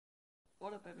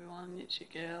What up everyone, it's your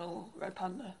girl, Red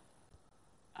Panda.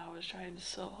 I was trying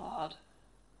so hard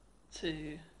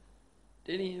to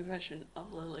do the impression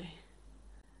of Lily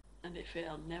and it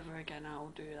failed. Never again I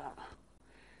will do that.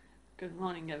 Good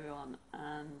morning everyone,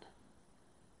 and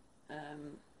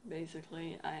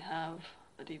basically I have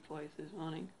a deep voice this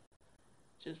morning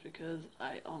just because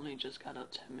I only just got up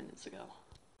 10 minutes ago.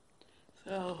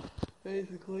 So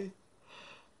basically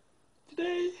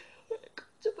today we're going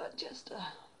to Manchester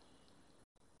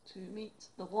to meet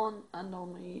the one and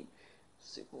only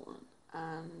Superwoman,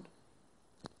 and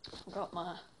I've got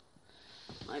my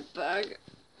bag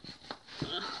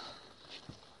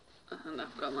and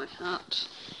I've got my hat,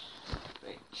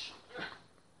 which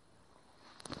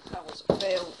that was a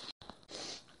fail,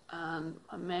 and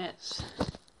my mate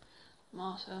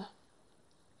Marta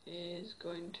is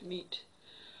going to meet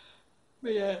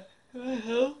me at my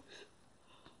house.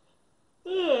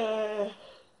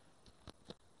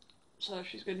 So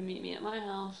she's going to meet me at my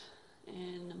house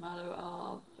in a matter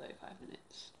of 35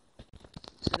 minutes.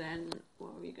 So then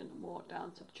we're going to walk down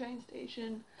to the train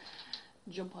station,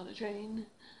 jump on a train,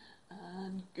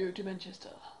 and go to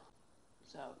Manchester.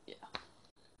 So yeah,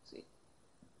 see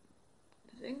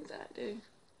the things that I do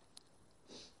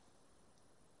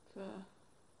for,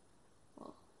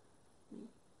 well, me.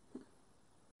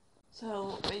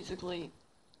 So basically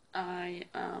I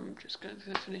am just going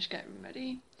to finish getting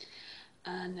ready,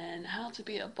 and then how to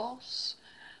be a boss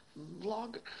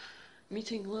vlog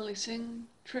meeting Lilly Singh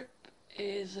trip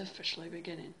is officially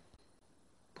beginning.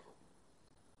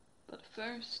 But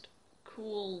first,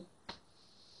 cool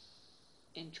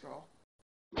intro.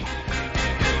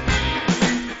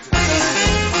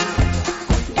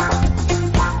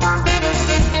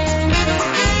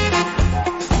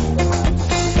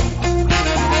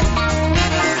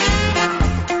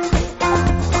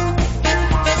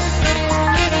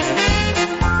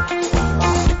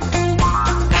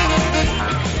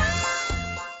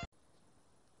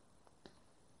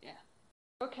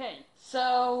 Okay,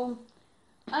 so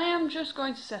I am just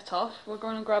going to set off. We're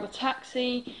going to grab a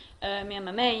taxi, me and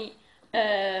my mate,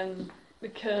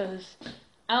 because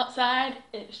outside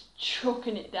it's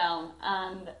chucking it down,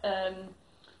 and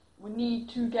we need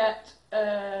to get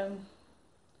a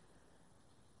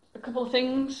couple of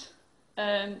things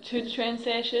to the train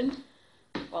station.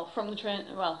 Well,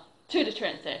 to the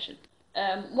train station.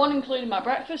 One including my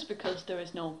breakfast, because there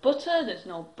is no butter, there's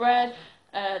no bread,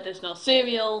 there's no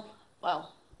cereal.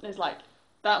 Well, there's like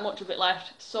that much of it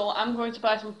left, so I'm going to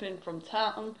buy something from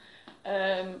town,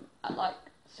 at like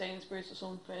Sainsbury's or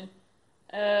something,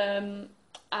 and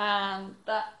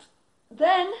that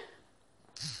then,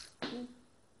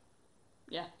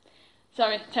 yeah,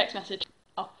 sorry, text message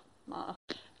off, Marta.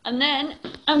 And then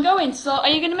I'm going. So are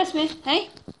you going to miss me? Hey.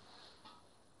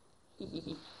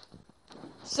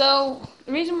 So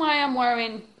the reason why I'm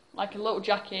wearing like a little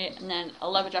jacket and then a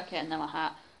leather jacket and then my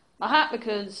hat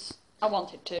because I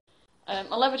wanted to.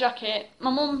 A leather jacket,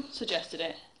 my mum suggested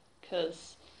it,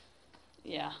 because,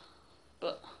 yeah,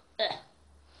 but,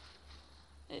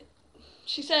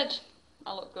 she said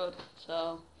I look good,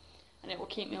 so, and it will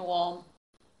keep me warm,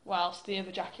 whilst the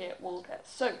other jacket will get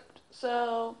soaked,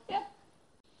 so, yeah.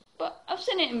 But I've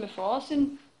seen it in before. I've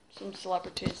seen some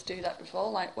celebrities do that before,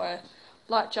 like wear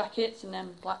black jackets and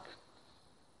then black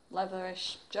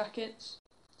leatherish jackets,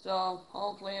 so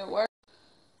hopefully it works.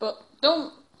 But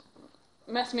don't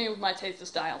mess me with my taste of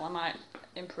style, I might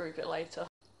improve it later.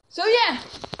 So yeah,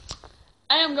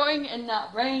 I am going in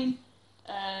that rain,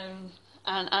 and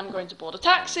I'm going to board a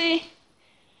taxi,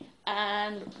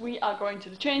 and we are going to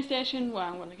the train station where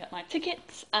I'm going to get my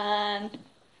tickets, and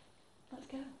let's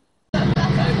go.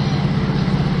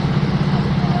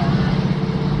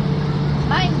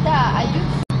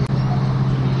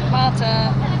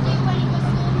 Marta,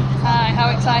 hi, how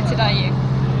excited are you?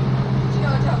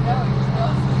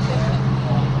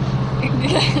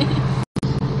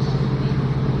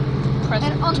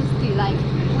 And honestly, like,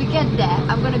 we get there,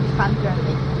 I'm gonna be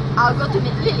fangirling. I'll go to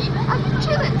meet Lily. I've been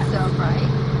chilling, so, right?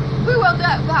 We will do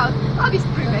about I'll be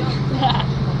screaming.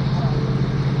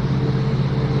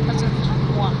 That's a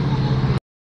one.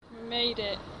 We made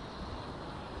it.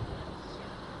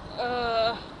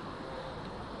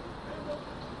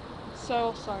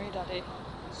 So sorry, Daddy.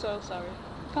 So sorry.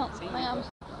 Can't see you. My arms.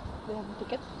 They have a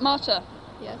ticket. Marta.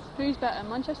 Yes. Who's better,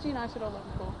 Manchester United or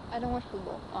Liverpool? I don't watch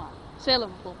football. Ah, say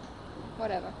Liverpool.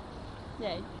 Whatever.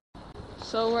 Yay.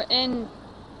 So we're in,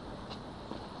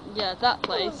 yeah, that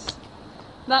place.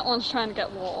 That one's trying to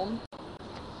get warm.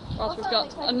 Whilst we've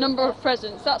got a number of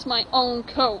presents. That's my own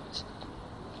coat.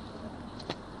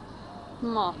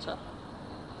 Marta.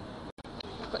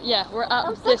 But yeah, we're at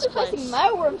I'm this sacrificing place.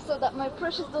 my worm so that my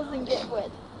precious doesn't get wet.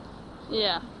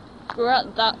 Yeah, we're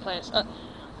at that place.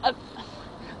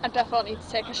 I definitely need to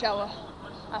take a shower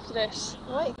after this.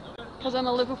 Why? Because I'm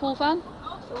a Liverpool fan.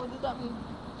 So what does that mean?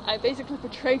 I basically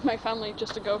betrayed my family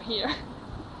just to go here.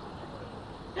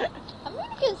 I mean,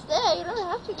 you can stay. You don't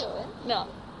have to go in. No.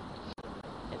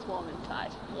 It's warm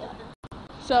inside. Yeah.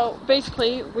 So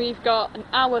basically, we've got an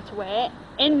hour to wait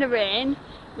in the rain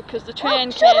because the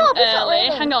train shut came up, it's not early.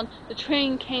 raining. Hang on, the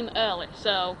train came early.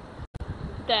 So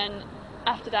then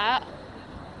after that,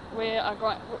 we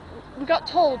got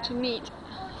told to meet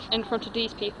in front of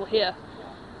these people here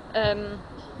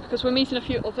because we're meeting a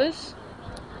few others,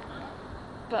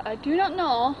 but I do not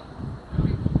know.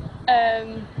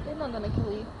 They're not gonna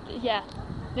kill you. Yeah,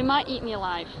 they might eat me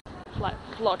alive, like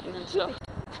vlogging and stuff.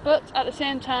 But at the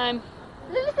same time,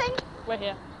 Lilly Singh! we're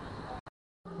here.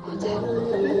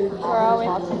 Where are we?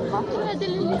 Yeah, the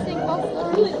Lilly Singh bus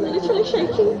are literally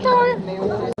shaking car. I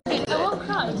won't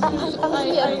cry. I'm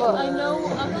scared, but I know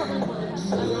I'm probably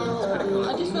worse. I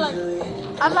just feel like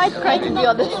I might cry to be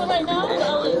honest. right now, but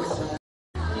I'll live.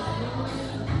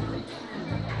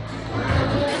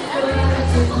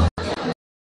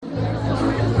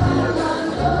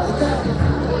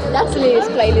 That's Lily's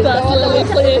playlist. That's Lily's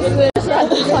playlist.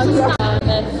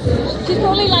 She's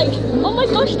probably like, oh my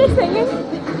gosh, they're singing.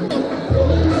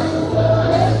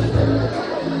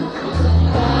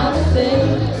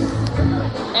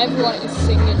 Everyone is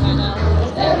singing right now.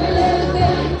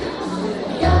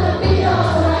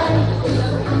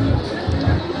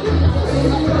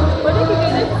 When did you do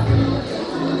this?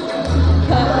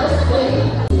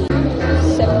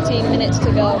 17 minutes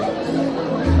to go.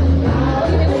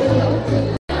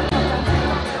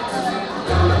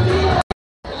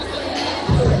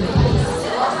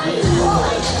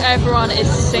 Everyone is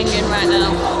singing right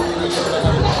now,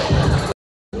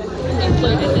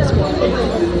 including this one.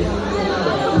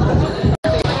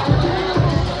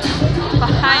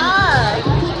 Behind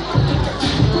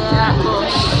that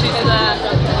bush, she's there.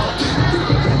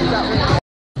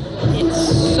 It's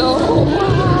so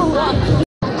loud.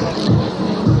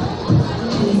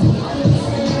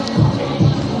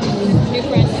 New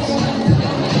friends.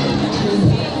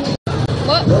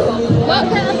 What?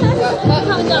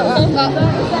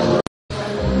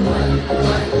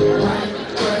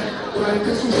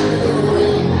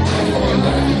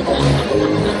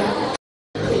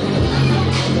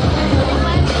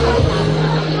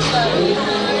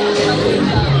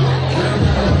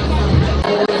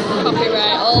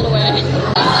 Copyright all the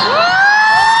way.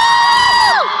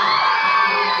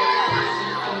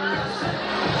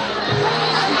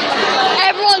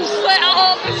 Everyone split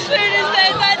up as soon as they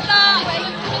said that.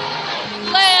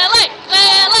 Lily,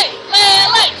 Lily,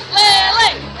 Lily,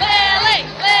 Lily, Lily,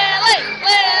 Lily,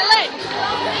 Lily.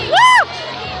 Woo!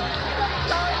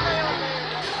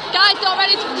 Guys, not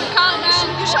ready to count now.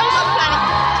 You show some planet.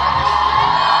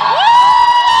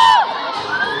 Woo!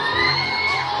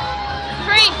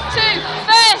 3, 2,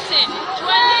 30,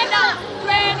 29,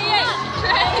 28,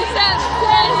 27,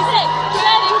 26,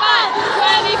 25,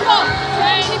 24,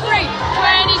 23,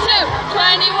 22,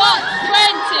 21,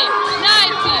 20,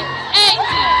 19, 18,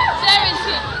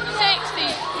 17,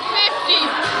 16, 15,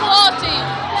 14,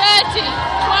 13,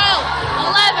 12,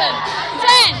 11,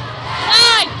 10,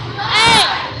 9,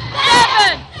 8,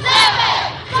 7,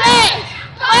 6,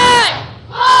 5,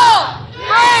 4,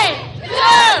 3,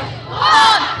 2,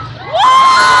 1.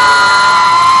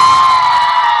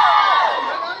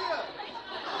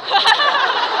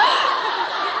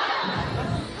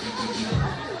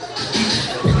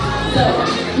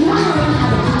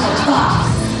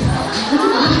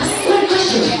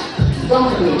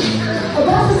 Welcoming. A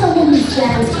boss is someone who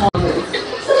stands tall. Someone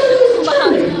who's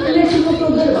charming and makes people feel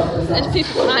good about There's themselves.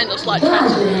 people behind us like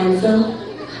Congrats, you're handsome.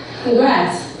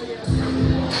 Congrats.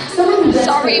 Someone who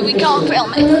Sorry, we can't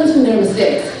film it. and learns from their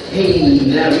mistakes. Hey,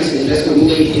 that recent investment we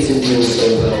made isn't doing so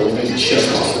well. We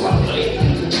just lost a lot of money.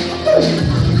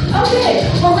 Okay,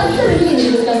 well let's set a meeting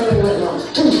to discuss what went wrong.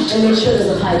 And make sure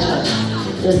there's a pie chart.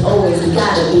 There's always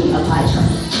gotta be a pie chart.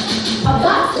 A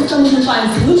boss is someone who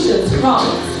finds solutions to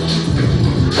problems.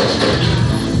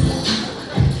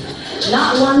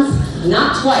 Not once,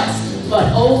 not twice,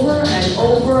 but over and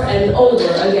over and over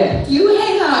again. You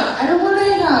hang up. I don't want to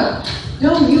hang up.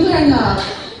 No, you hang up.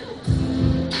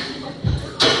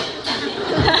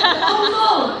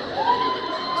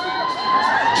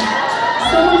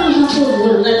 Someone who hustles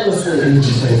relentlessly.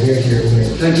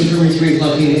 Thank you for reaching me,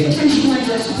 Lucky.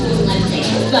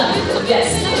 Yes,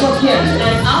 work here,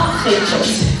 and I'll take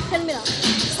first. 10 minutes.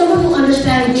 Someone who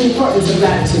understands the importance of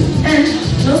gratitude and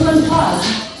knows when to pause.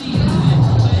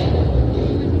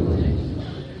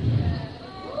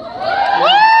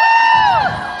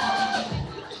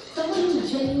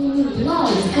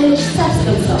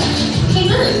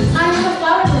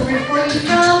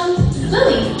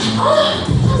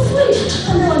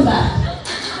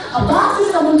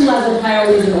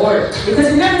 priorities in order.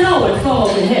 Because you never know when FOMO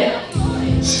can hit.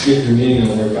 Skip your meeting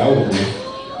and work out with me.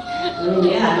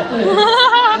 Yeah, I could.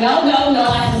 No,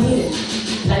 I have a meeting.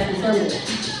 That's conservative.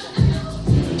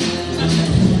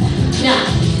 Now,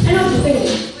 I know what you're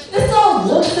thinking. This all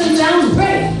looks and sounds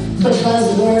great. The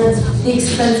buzzwords, the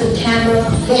expensive camera,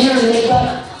 the hair and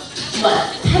makeup. But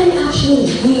how do you actually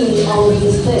mean all of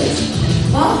these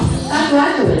things? Well, that's where I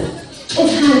come in. It's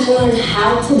time to learn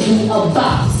how to be a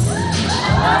boss.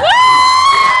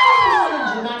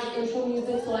 Dramatic intro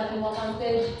music so I can walk on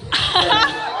stage.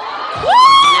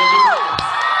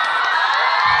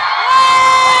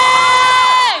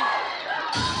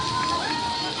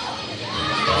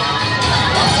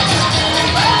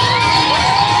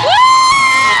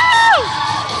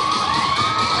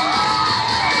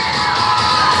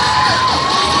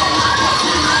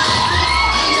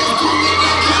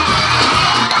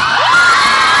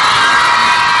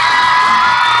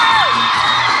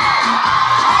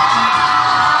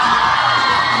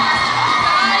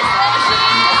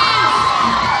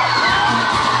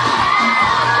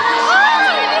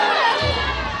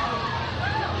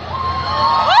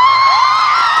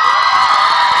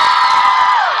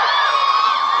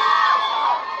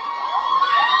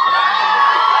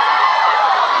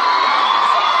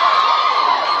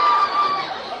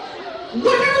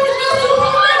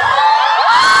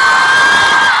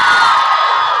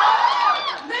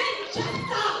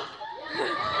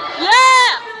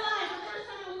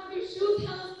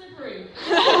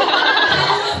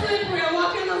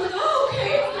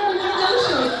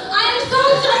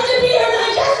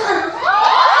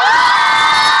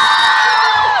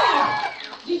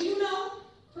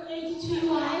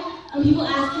 When people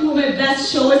ask me what my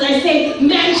best show is, I say,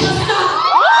 Manchester!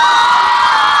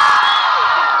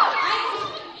 I'm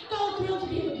so thrilled to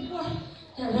be here before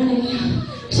that running.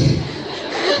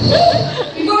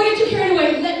 Before we get too carried away,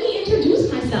 let me introduce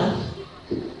myself.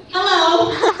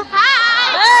 Hello!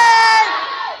 Hi!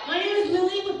 My name is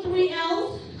Lilly with 3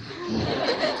 L's.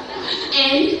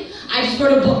 And I just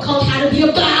wrote a book called How to Be a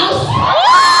Boss.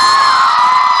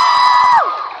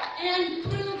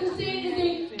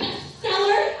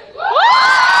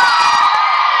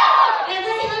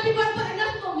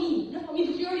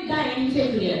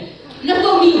 Enough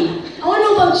about me. I want to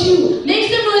know about you. Make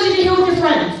some noise if you're here with your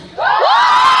friends.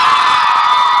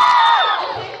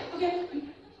 Okay.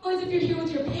 Noise if you're here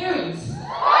with your parents.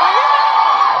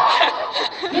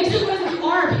 Make some noise if you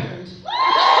are a parent.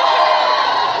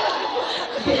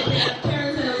 Okay,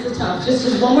 parents, I know this is tough. Just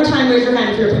one more time, raise your hand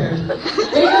if you're a parent.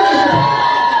 Raise your hand.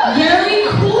 Very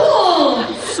cool.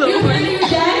 You're a parent of your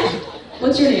dad?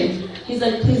 What's your name? He's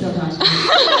like, please don't talk to me.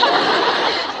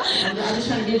 I'm just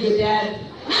trying to be a good dad.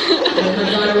 My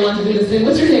daughter wants to do this thing.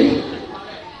 What's your name?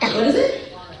 What is it?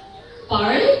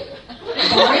 Bari?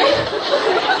 Bari?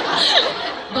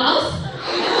 Boss?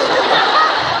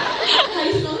 How do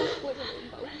you spell it?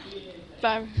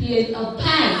 Bari.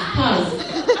 Pause.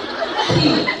 P.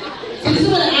 So this is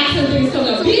where the accent thing is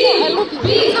coming up. P.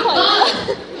 Boss.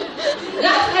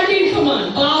 That's, I mean, come on.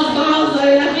 Boss. I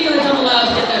feel like I'm allowed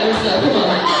to get that and stuff. Come on.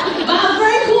 Boss,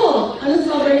 very cool. And this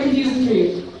is all very confusing for you.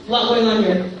 A lot going on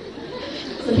here.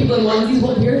 Some people in onesies,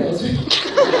 what weirdos.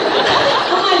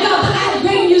 Oh my God, but I have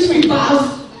great news for you,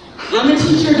 Boss. I'm gonna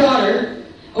teach your daughter,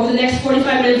 over the next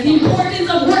 45 minutes, the importance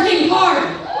of working hard.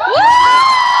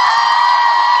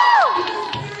 Because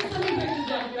parents, let me break this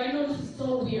down for you. I know this is so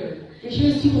weird. You're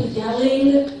hearing people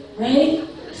yelling, right?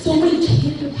 So many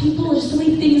people, there's so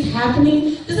many things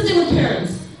happening. This is the thing with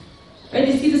parents, right?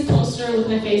 They see this poster with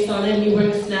my face on it, me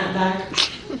wearing a snapback,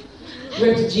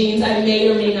 ripped jeans. I may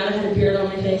or may not have had a beard on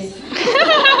my face.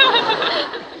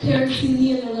 Parents see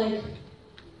me and they're like,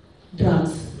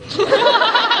 drugs.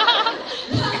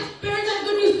 Parents have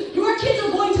good news. Your kids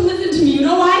are going to listen to me. You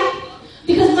know why?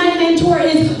 Because my mentor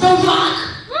is The Rock.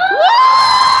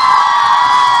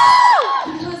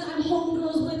 Because I'm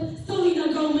homegirls with Selena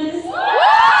Gomez.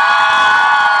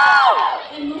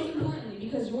 And most importantly,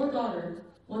 because your daughter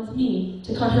wants me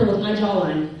to cut her with my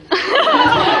jawline.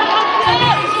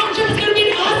 It's going to be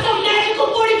an awesome, magical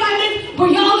 45 minutes where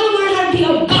y'all going to learn how to be a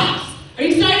boss. Are you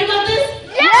excited about this?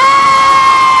 Yeah!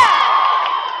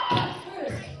 But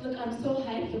first, look, I'm so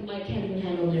hyped that Mike can't even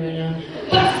handle me right now.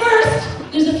 But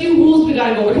first, there's a few rules we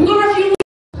gotta go over. Can we go over a few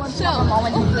rules? So,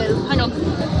 hang on.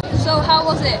 So, how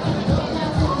was it?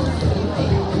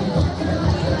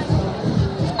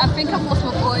 I think I've lost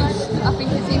my voice. I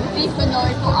think it's either deep or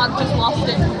noise, but I've just lost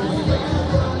it.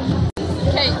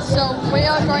 Okay, so we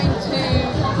are going to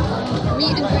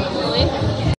meet and greet Lily.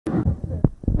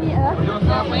 Meet her,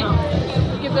 aren't we?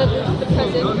 Give her the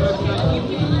present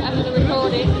and the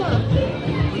recording.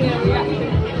 See her reaction.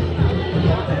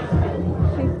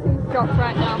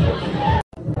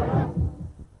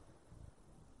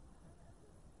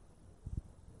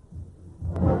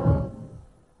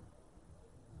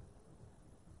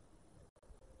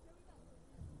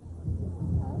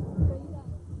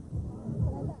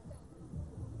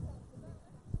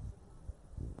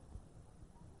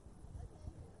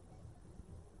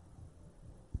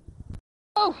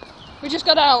 Oh, we just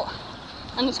got out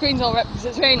and the screen's all red because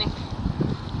it's raining.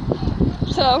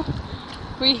 So,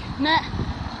 we met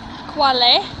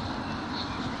Kwale,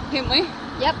 didn't we?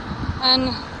 Yep. And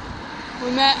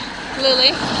we met Lily.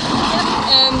 Yep.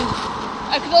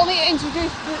 I could only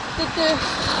introduce the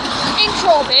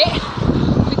intro bit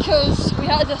because we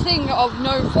had a thing of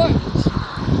no phones.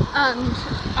 And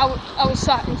I was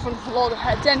sat in front of a load of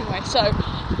heads anyway, so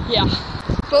yeah.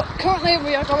 But currently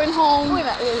we are going home. We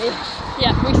met Lily.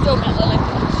 Yeah, we still met Lily.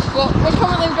 But we're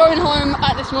currently going home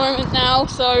at this moment now,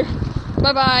 so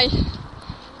bye bye.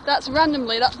 That's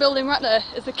randomly, that building right there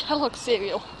is the Kellogg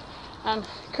cereal and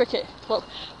cricket club.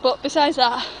 But besides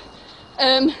that,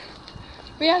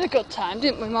 we had a good time,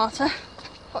 didn't we, Marta?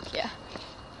 Fuck yeah.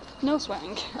 No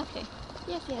swearing. Okay.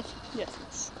 Yes, yes.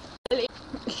 Yes. Lily.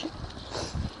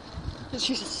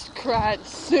 She just cried as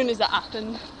soon as that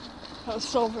happened. That was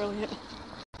so brilliant.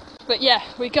 But yeah,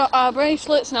 we got our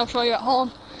bracelets, and I'll show you at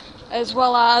home, as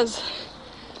well as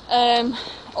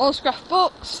autographed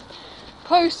books,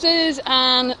 posters,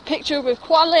 and picture with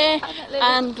Kwale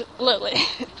and Lily.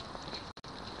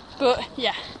 But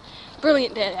yeah,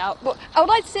 brilliant day out. But I would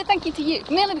like to say thank you to you,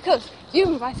 mainly because you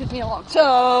invited me along.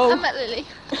 So I met Lily.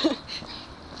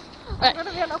 Right. I'm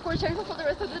gonna be an awkward choice for the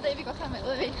rest of the day because I met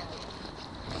Lily.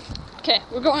 Okay,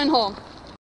 we're going home.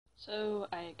 So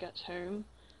I got home,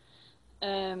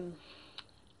 and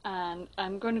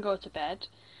I'm going to go to bed,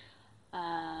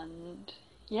 and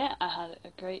yeah, I had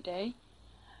a great day.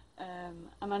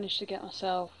 I managed to get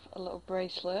myself a little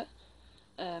bracelet,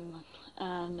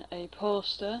 and a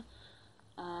poster,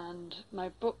 and my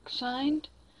book signed,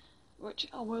 which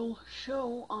I will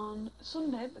show on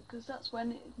Sunday because that's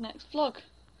when it's next vlog.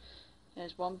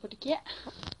 There's one pretty cat,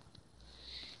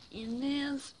 and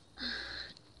there's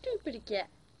two pretty cat.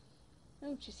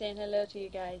 Oh, she's saying hello to you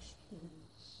guys.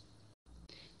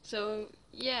 So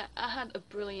yeah, I had a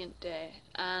brilliant day,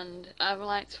 and I would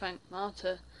like to thank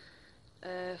Marta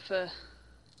for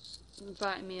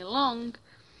inviting me along.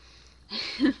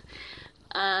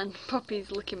 And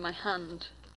Poppy's licking my hand.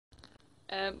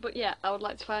 But yeah, I would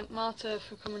like to thank Marta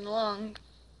for coming along,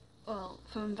 well,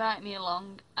 for inviting me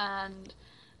along, and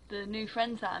the new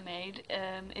friends that I made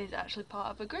is actually part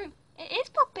of a group. It is,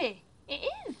 Poppy! It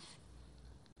is!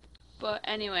 But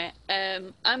anyway,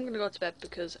 I'm going to go to bed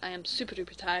because I am super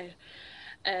duper tired.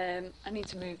 I need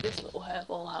to move this little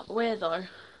hairball out of the way though,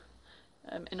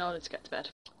 in order to get to bed.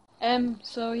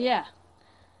 So yeah,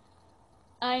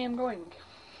 I am going.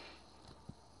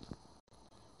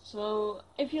 So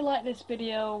if you like this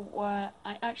video where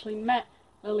I actually met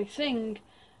Lilly Singh,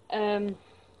 and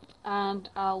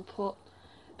I'll put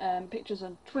pictures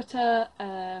on Twitter,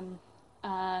 and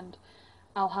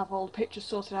I'll have all the pictures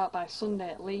sorted out by Sunday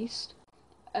at least,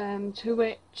 to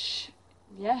which,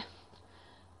 yeah,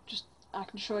 just I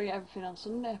can show you everything on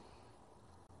Sunday.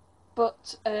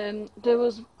 But there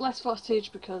was less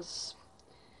footage because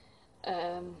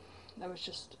there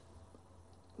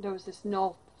was this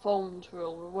no phones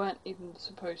rule. We weren't even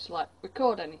supposed to like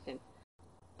record anything,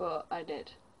 but I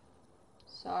did.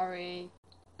 Sorry.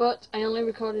 But I only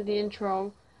recorded the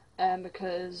intro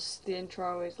because the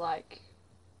intro is like,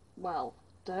 well,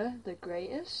 the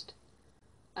greatest,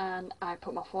 and I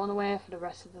put my phone away for the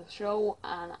rest of the show,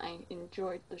 and I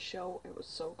enjoyed the show. It was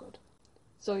so good.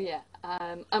 So yeah,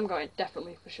 I'm going,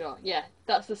 definitely, for sure. Yeah,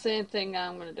 that's the same thing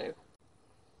I'm going to do.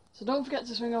 So don't forget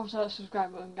to swing over to that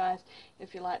subscribe button, guys,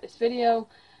 if you like this video.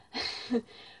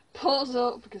 Pause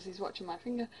up, because he's watching my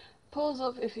finger. Pause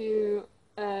up if you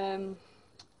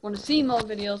want to see more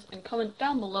videos, and comment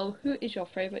down below who is your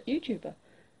favourite YouTuber.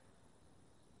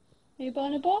 Are you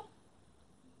born a boy?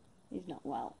 He's not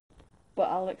well. But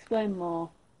I'll explain more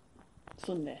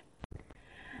Sunday.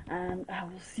 And I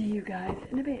will see you guys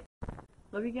in a bit.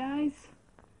 Love you guys.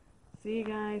 See you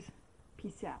guys.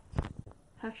 Peace out.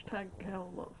 Hashtag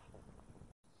girl love.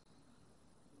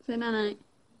 Say night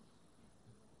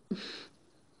night.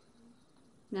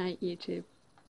 Night, YouTube.